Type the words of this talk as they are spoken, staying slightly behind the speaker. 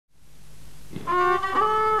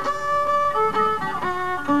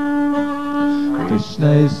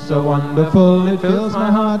Krishna is so wonderful, it fills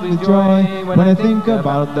my heart with joy when I think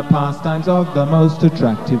about the pastimes of the most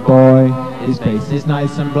attractive boy. His face is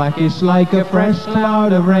nice and blackish like a fresh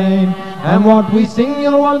cloud of rain, and what we sing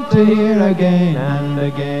you'll want to hear again and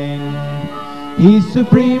again. He's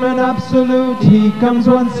supreme and absolute, he comes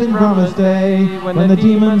once in Brahma's day, when the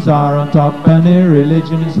demons are on top and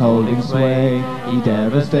irreligion is holding sway. He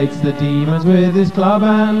devastates the demons with his club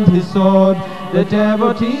and his sword. The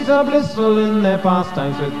devotees are blissful in their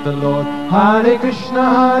pastimes with the Lord. Hare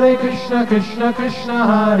Krishna, Krishna Krishna,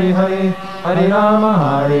 Hare Hare, Hare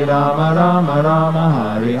Rama, Rama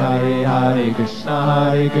Rama, Hare Hare, Hare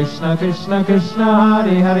Krishna, Krishna Krishna,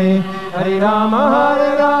 Hare Hare, Hare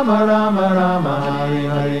Rama, Rama Rama, Hare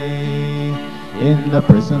Hare. In the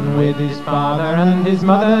prison with his father and his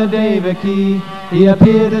mother Devaki, he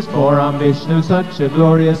appeared as forearm Vishnu, such a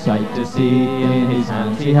glorious sight to see. In his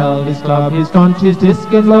hands he held his club, his conch, his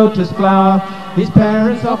disc and lotus flower. His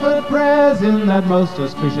parents offered prayers in that most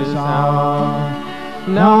auspicious hour.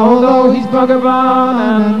 Now although he's Bhagavan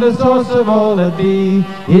and the source of all that be,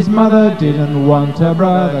 his mother didn't want her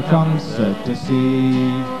brother concert to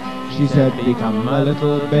see. She said, become a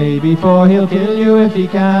little baby, for he'll kill you if he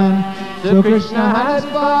can. So Krishna had his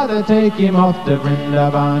father take him off to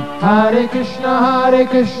Vrindavan. Hare Krishna,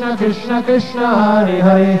 Krishna Krishna, Hare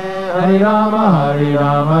Hare, Hare Rama,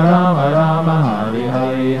 Rama Rama, Hare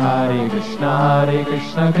Hare, Hare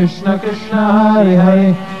Krishna, Krishna Krishna, Hare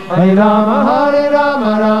Hare, Hare Rama,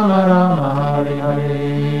 Rama Hare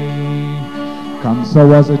Hare. Kamsa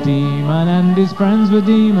was a demon and his friends were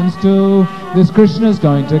demons too. This Krishna's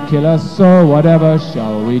going to kill us, so whatever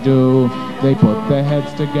shall we do? They put their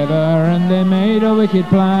heads together and they made a wicked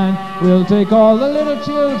plan. We'll take all the little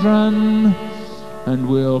children and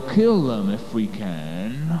we'll kill them if we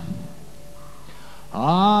can.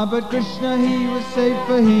 Ah, but Krishna, he was safe,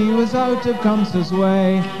 for he was out of Kamsa's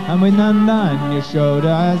way, and with Nanda and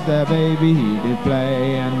Yashoda as their baby he did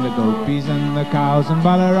play, and the gopis and the cows and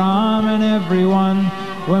Balaram and everyone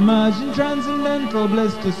were merged in transcendental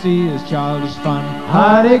bliss to see his childish fun.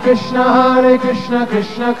 Hare Krishna, Krishna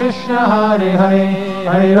Krishna, Hare Hare,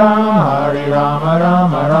 Hare Rama,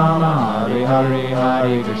 Rama Hare Hare,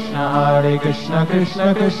 Hare Krishna,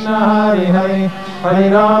 Krishna Krishna, Hare Hare,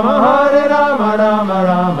 Hare Rama,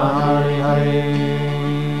 Rama Hare Hare.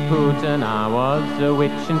 Putana was a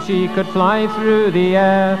witch and she could fly through the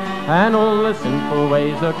air, and all the sinful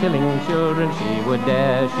ways of killing children she would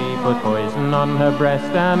dare. She put poison on her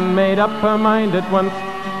breast and made up her mind at once.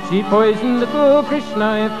 She poisoned little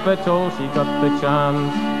Krishna if at all she got the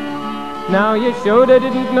chance. Now Yashoda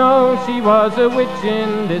didn't know she was a witch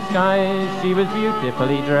in disguise. She was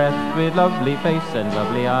beautifully dressed with lovely face and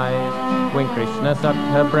lovely eyes. When Krishna sucked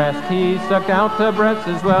her breast, he sucked out her breasts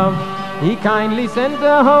as well. He kindly sent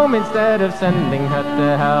her home instead of sending her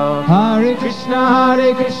to hell. Hare Krishna,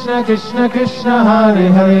 Krishna Krishna,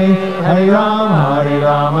 Hare Hare, Hare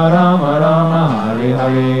Rama, Rama Hare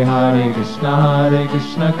Hare, Hare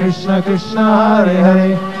Krishna, Krishna Krishna, Hare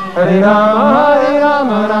Hare, Hare Rama,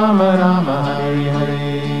 Hare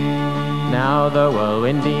Hare. Now the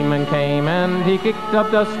whirlwind demon came and he kicked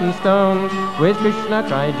up dust and stones. With Krishna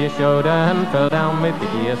cried Yashoda and fell down with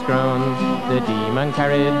piteous groans. The demon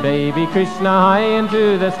carried baby Krishna high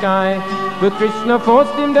into the sky, but Krishna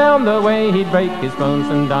forced him down the way he'd break his bones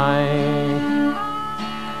and die.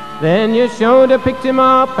 Then Yashoda picked him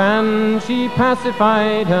up and she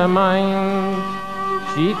pacified her mind.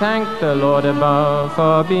 She thanked the Lord above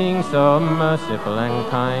for being so merciful and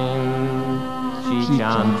kind. She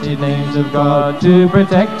chanted names of God to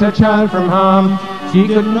protect her child from harm. She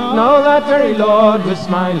could know that very Lord was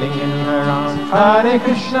smiling in her arms. Hare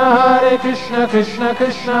Krishna, Krishna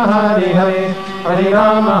Krishna, Hare Hare, Hare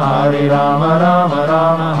Rama, Rama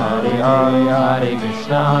Hare Hare, Hare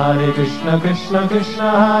Krishna, Krishna Krishna,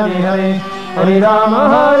 Hare Hare, Hare Rama,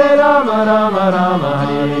 Rama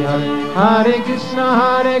Hare Hare. Hare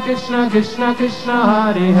Krishna, Krishna Krishna,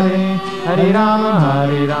 Hare Hare, Hare Rama,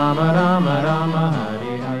 Rama Hare